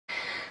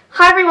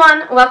Hi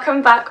everyone,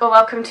 welcome back or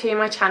welcome to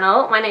my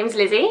channel. My name's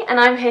Lizzie and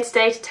I'm here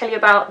today to tell you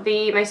about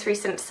the most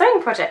recent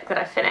sewing project that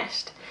I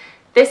finished.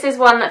 This is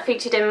one that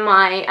featured in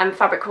my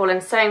fabric haul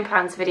and sewing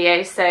plans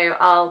video, so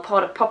I'll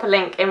pop a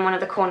link in one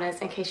of the corners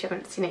in case you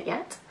haven't seen it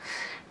yet.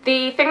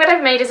 The thing that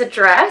I've made is a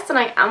dress and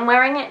I am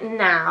wearing it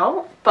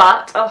now,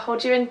 but I'll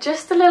hold you in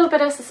just a little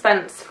bit of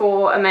suspense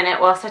for a minute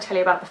whilst I tell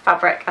you about the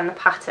fabric and the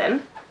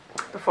pattern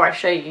before I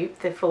show you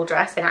the full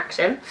dress in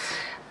action.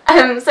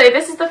 So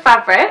this is the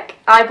fabric.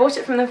 I bought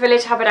it from the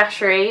Village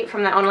Haberdashery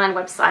from their online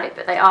website,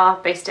 but they are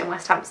based in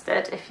West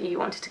Hampstead if you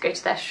wanted to go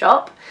to their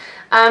shop.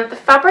 The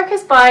fabric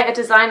is by a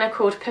designer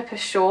called Pippa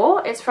Shaw.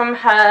 It's from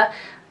her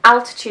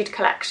Altitude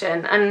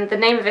collection and the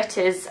name of it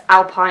is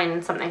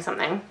Alpine something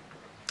something.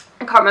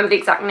 I can't remember the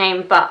exact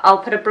name, but I'll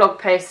put a blog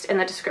post in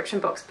the description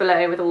box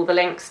below with all the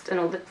links and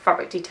all the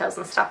fabric details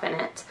and stuff in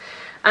it.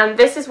 And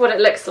this is what it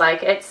looks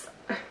like. This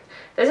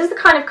is the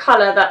kind of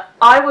colour that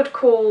I would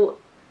call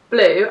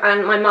blue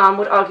and my mum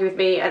would argue with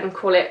me and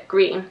call it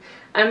green.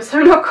 So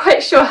I'm not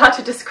quite sure how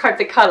to describe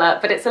the colour,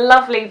 but it's a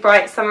lovely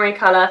bright summery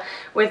colour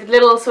with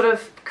little sort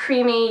of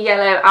creamy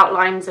yellow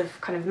outlines of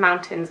kind of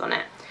mountains on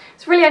it.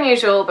 It's really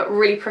unusual but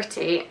really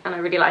pretty and I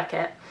really like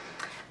it.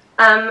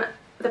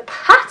 The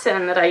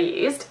pattern that I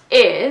used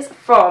is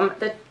from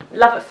the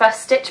Love at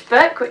First Stitch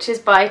book, which is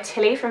by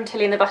Tilly from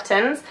Tilly and the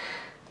Buttons.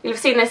 You've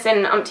seen this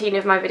in umpteen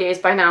of my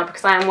videos by now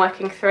because I am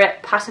working through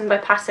it pattern by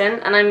pattern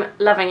and I'm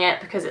loving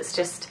it because it's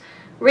just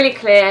really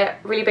clear,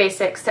 really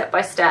basic, step by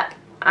step,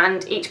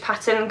 and each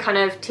pattern kind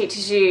of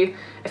teaches you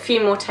a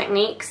few more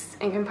techniques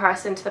in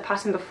comparison to the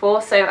pattern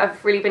before, so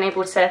I've really been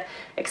able to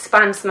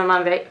expand some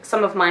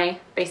of my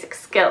basic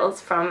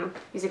skills from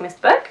using this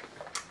book.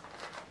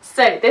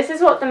 So this is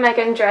what the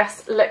Megan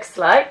dress looks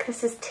like.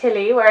 This is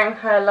Tilly wearing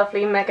her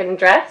lovely Megan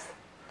dress.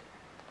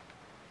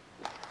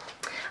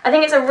 I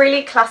think it's a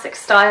really classic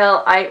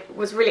style. I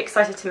was really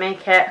excited to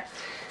make it.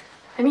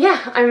 And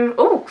yeah,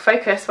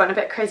 focus went a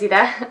bit crazy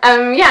there.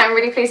 Yeah, I'm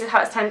really pleased with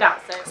how it's turned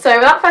out. So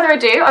without further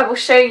ado, I will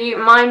show you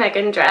my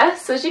Megan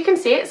dress. So as you can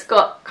see, it's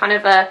got kind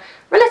of a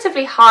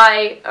relatively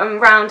high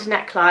round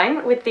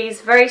neckline with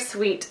these very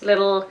sweet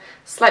little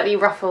slightly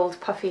ruffled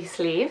puffy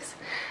sleeves.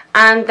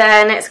 And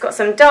then it's got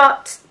some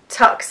dart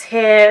tucks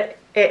here.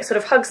 It sort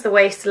of hugs the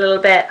waist a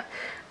little bit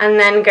and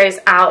then goes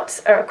out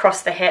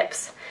across the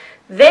hips.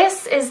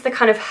 This is the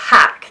kind of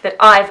hack that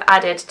I've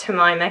added to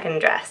my Megan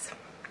dress.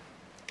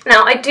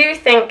 Now, I do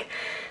think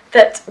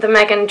that the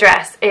Megan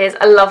dress is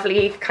a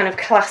lovely kind of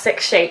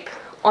classic shape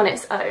on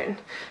its own.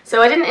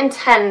 So I didn't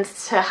intend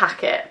to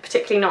hack it,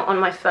 particularly not on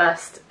my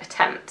first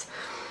attempt.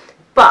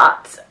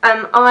 But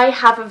I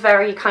have a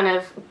very kind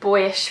of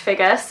boyish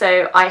figure,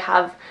 so I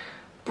have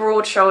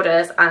broad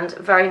shoulders and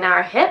very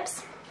narrow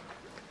hips.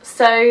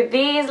 So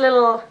these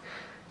little,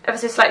 ever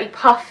so slightly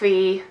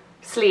puffy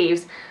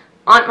sleeves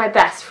aren't my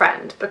best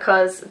friend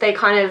because they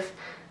kind of,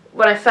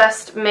 when I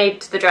first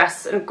made the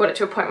dress and got it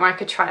to a point where I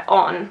could try it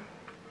on,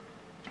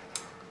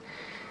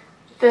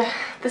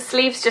 the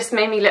sleeves just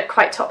made me look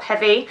quite top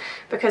heavy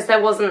because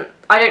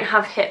I don't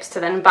have hips to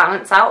then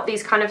balance out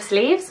these kind of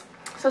sleeves.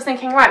 So I was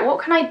thinking, right,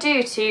 what can I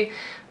do to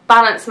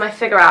balance my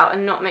figure out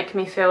and not make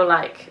me feel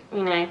like,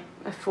 you know,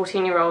 a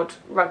 14-year-old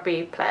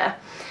rugby player?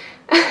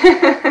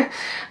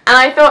 And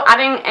I thought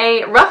adding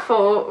a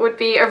ruffle would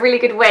be a really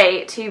good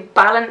way to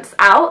balance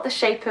out the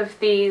shape of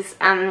these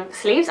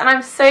sleeves, and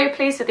I'm so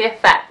pleased with the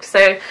effect.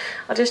 So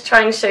I'll just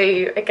try and show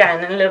you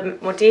again in a little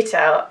bit more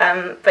detail.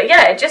 But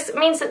yeah, it just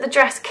means that the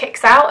dress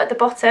kicks out at the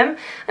bottom,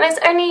 and it's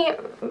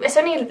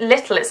only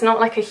little. It's not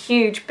like a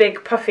huge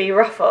big puffy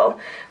ruffle,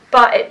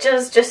 but it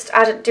does just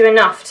do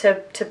enough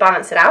to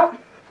balance it out.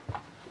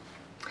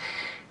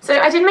 So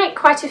I did make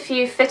quite a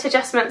few fit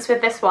adjustments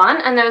with this one,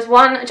 and there was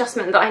one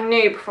adjustment that I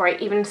knew before I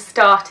even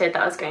started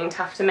that I was going to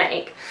have to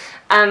make.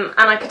 And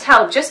I could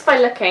tell just by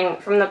looking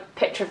from the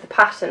picture of the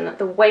pattern that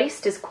the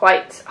waist is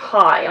quite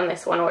high on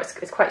this one, or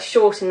it's quite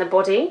short in the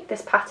body,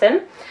 this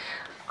pattern.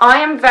 I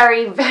am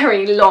very,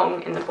 very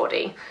long in the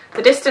body.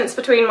 The distance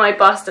between my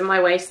bust and my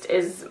waist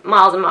is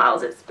miles and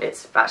miles.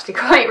 It's actually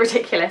quite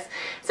ridiculous.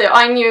 So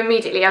I knew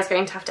immediately I was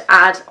going to have to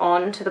add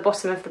on to the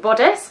bottom of the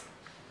bodice,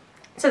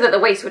 so that the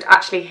waist would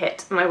actually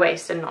hit my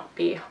waist and not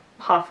be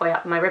halfway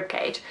up my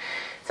ribcage.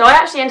 So I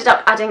actually ended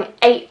up adding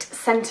 8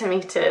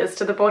 centimetres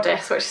to the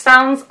bodice, which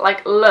sounds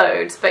like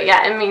loads, but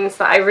yeah, it means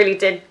that I really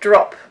did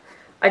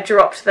I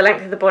dropped the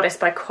length of the bodice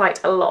by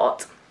quite a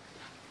lot.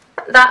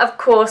 That, of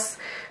course,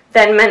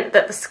 then meant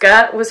that the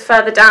skirt was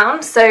further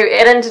down, so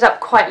it ended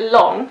up quite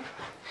long.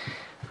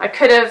 I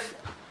could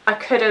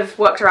have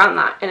worked around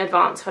that in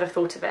advance had I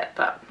thought of it,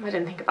 but I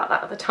didn't think about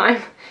that at the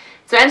time.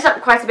 So it ended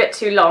up quite a bit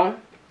too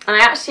long. And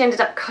I actually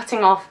ended up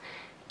cutting off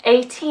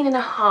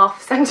 18.5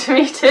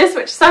 centimetres,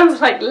 which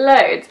sounds like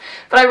loads,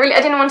 but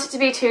I didn't want it to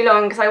be too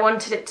long because I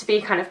wanted it to be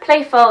kind of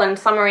playful and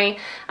summery,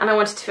 and I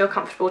wanted to feel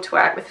comfortable to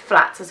wear it with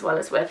flats as well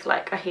as with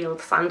like a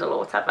heeled sandal or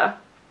whatever.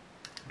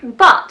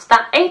 But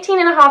that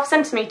 18.5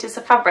 centimetres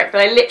of fabric that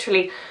I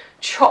literally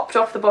chopped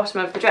off the bottom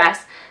of the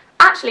dress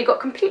actually got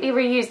completely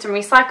reused and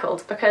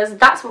recycled, because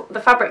that's the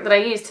fabric that I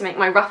used to make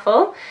my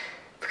ruffle.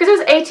 Because it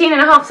was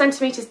 18.5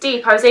 centimetres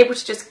deep, I was able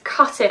to just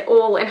cut it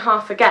all in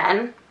half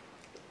again.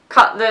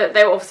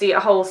 They were obviously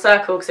a whole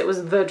circle because it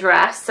was the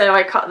dress, so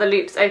I cut the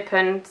loops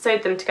open,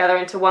 sewed them together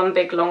into one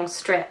big long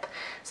strip.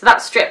 So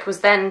that strip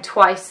was then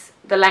twice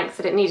the length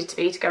that it needed to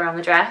be to go around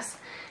the dress,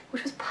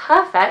 which was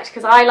perfect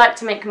because I like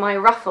to make my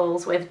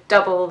ruffles with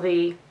double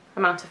the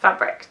amount of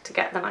fabric to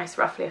get the nice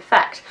ruffly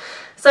effect.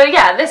 So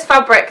yeah, this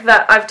fabric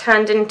that I've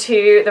turned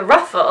into the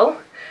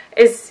ruffle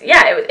is,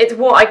 yeah, it's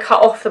what I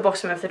cut off the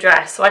bottom of the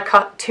dress. So I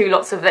cut 2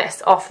 lots of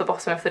this off the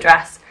bottom of the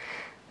dress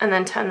and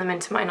then turned them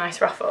into my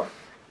nice ruffle.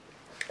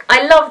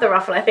 I love the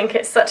ruffle. I think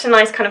it's such a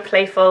nice kind of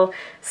playful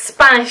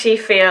Spanishy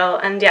feel,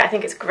 and yeah, I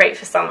think it's great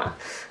for summer.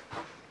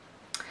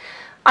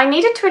 I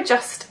needed to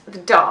adjust the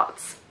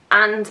darts,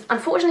 and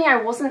unfortunately I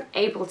wasn't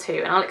able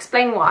to, and I'll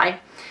explain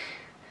why.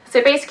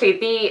 So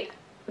basically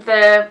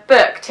the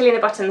book, Tilly and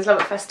the Buttons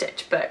Love at First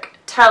Stitch book,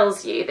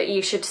 tells you that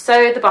you should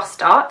sew the bust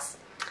darts,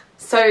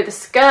 sew the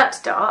skirt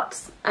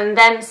darts, and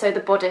then sew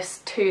the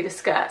bodice to the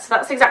skirt. So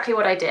that's exactly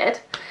what I did.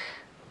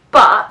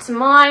 But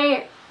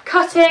my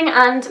cutting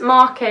and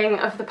marking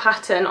of the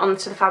pattern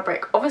onto the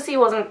fabric obviously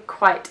wasn't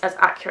quite as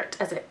accurate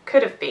as it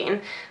could have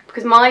been,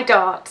 because my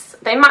darts,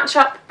 they match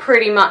up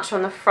pretty much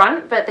on the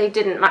front, but they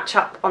didn't match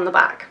up on the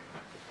back.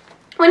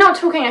 We're not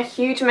talking a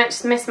huge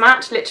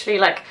mismatch, literally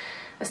like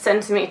a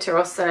centimetre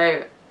or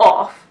so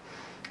off,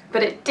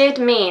 but it did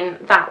mean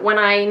that when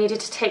I needed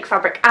to take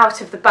fabric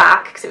out of the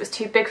back, because it was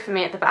too big for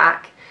me at the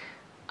back,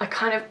 I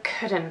kind of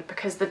couldn't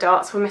because the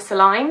darts were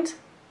misaligned.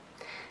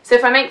 So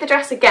if I make the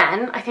dress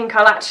again, I think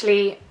I'll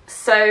actually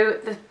sew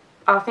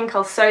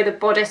the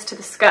bodice to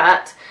the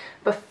skirt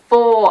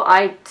before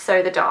I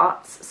sew the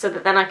darts, so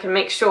that then I can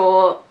make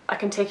sure I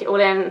can take it all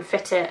in and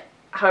fit it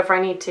however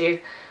I need to,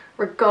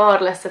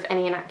 regardless of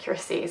any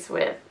inaccuracies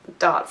with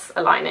darts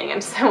aligning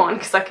and so on,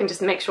 because I can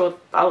just make sure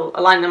I'll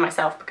align them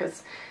myself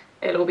because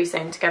it'll all be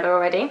sewn together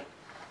already.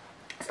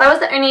 So that was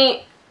the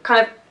only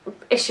kind of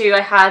issue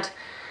I had.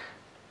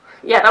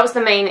 Yeah, that was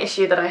the main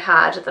issue that I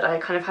had, that I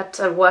kind of had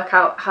to work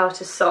out how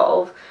to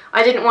solve.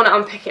 I didn't want to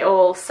unpick it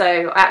all,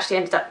 so I actually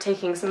ended up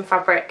taking some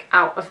fabric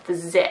out of the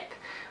zip,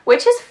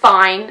 which is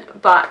fine,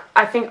 but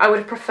I think I would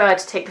have preferred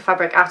to take the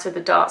fabric out of the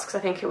darts because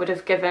I think it would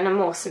have given a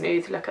more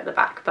smooth look at the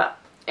back, but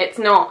it's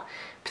not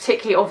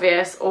particularly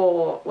obvious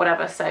or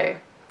whatever, so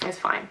it's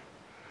fine.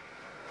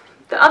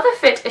 The other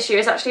fit issue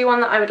is actually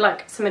one that I would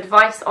like some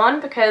advice on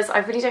because I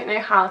really don't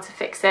know how to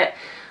fix it.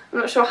 I'm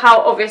not sure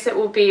how obvious it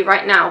will be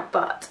right now,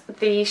 but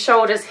the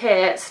shoulders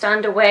here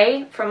stand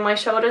away from my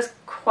shoulders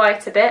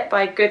quite a bit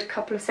by a good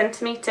couple of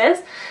centimetres.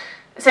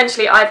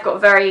 Essentially, I've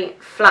got very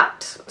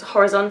flat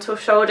horizontal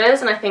shoulders,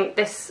 and I think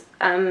this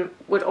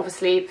would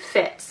obviously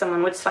fit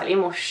someone with slightly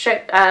more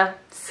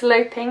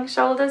sloping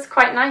shoulders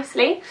quite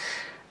nicely.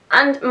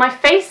 And my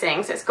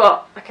facing, so it's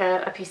got like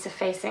a piece of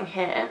facing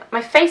here,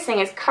 my facing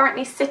is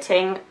currently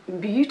sitting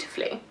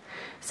beautifully.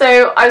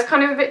 So I was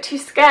kind of a bit too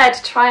scared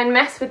to try and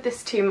mess with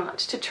this too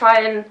much, to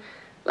try and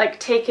like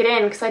take it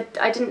in, because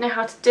I didn't know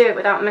how to do it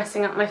without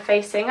messing up my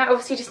facing. I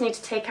obviously just need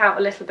to take out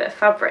a little bit of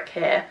fabric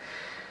here.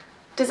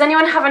 Does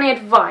anyone have any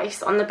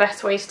advice on the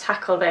best way to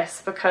tackle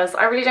this? Because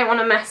I really don't want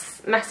to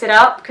mess it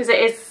up, because it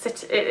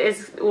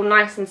is all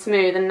nice and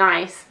smooth and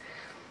nice.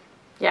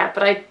 Yeah,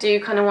 but I do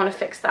kind of want to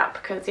fix that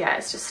because, yeah,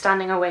 it's just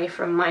standing away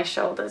from my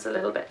shoulders a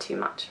little bit too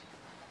much.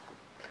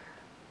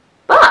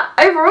 But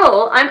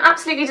overall, I'm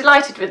absolutely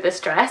delighted with this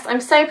dress. I'm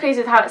so pleased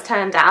with how it's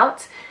turned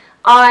out.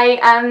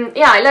 I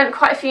learned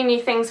quite a few new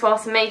things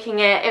whilst making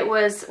it. It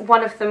was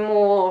one of the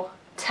more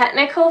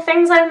technical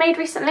things I've made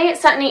recently. It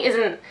certainly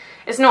isn't,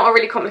 it's not a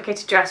really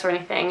complicated dress or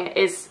anything. It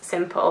is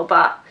simple,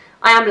 but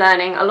I am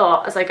learning a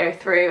lot as I go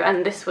through,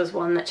 and this was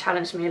one that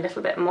challenged me a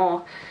little bit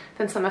more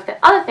than some of the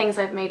other things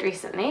I've made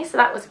recently, so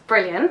that was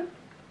brilliant.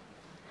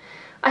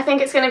 I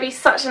think it's going to be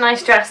such a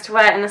nice dress to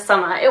wear in the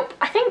summer.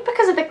 I think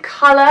because of the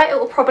colour, it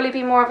will probably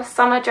be more of a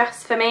summer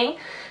dress for me,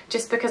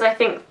 just because I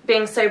think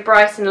being so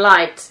bright and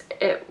light,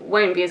 it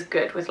won't be as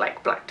good with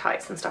like black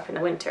tights and stuff in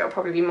the winter. It'll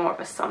probably be more of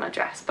a summer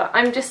dress, but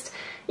I'm just,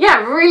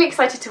 yeah, really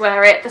excited to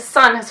wear it. The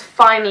sun has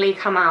finally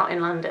come out in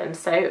London,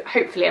 so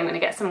hopefully I'm going to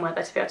get some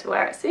weather to be able to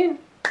wear it soon.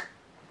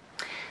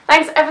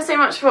 Thanks ever so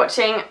much for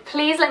watching.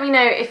 Please let me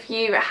know if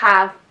you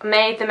have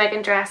made the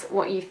Megan dress,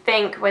 what you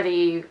think, what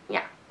you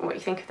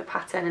think of the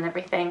pattern and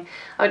everything.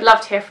 I would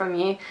love to hear from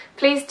you.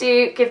 Please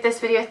do give this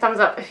video a thumbs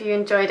up if you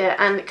enjoyed it,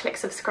 and click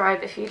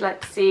subscribe if you'd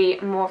like to see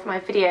more of my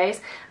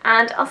videos,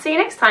 and I'll see you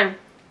next time.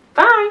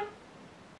 Bye!